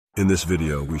In this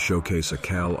video, we showcase a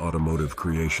Cal Automotive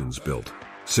Creations built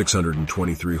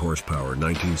 623 horsepower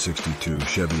 1962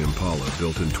 Chevy Impala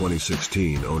built in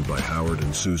 2016, owned by Howard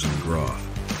and Susan Groff.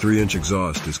 3-inch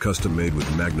exhaust is custom made with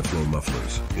MagnaFlow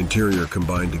mufflers. Interior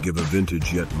combined to give a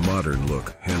vintage yet modern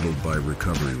look, handled by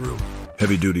Recovery Room.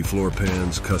 Heavy-duty floor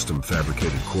pans, custom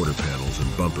fabricated quarter panels,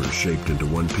 and bumpers shaped into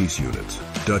one-piece units.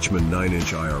 Dutchman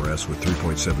 9-inch IRS with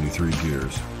 3.73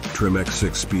 gears. Trim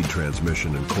X6 speed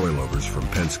transmission and coilovers from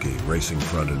Penske, racing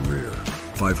front and rear.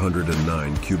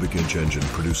 509 cubic inch engine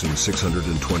producing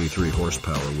 623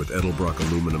 horsepower with Edelbrock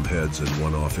aluminum heads and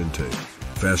one-off intake.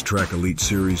 Fast Track Elite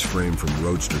Series frame from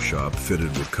Roadster Shop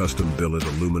fitted with custom billet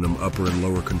aluminum upper and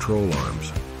lower control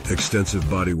arms. Extensive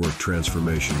bodywork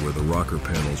transformation where the rocker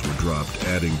panels were dropped,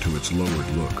 adding to its lowered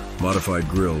look. Modified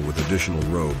grille with additional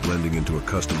row blending into a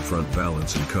custom front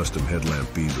valance and custom headlamp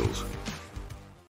bezels.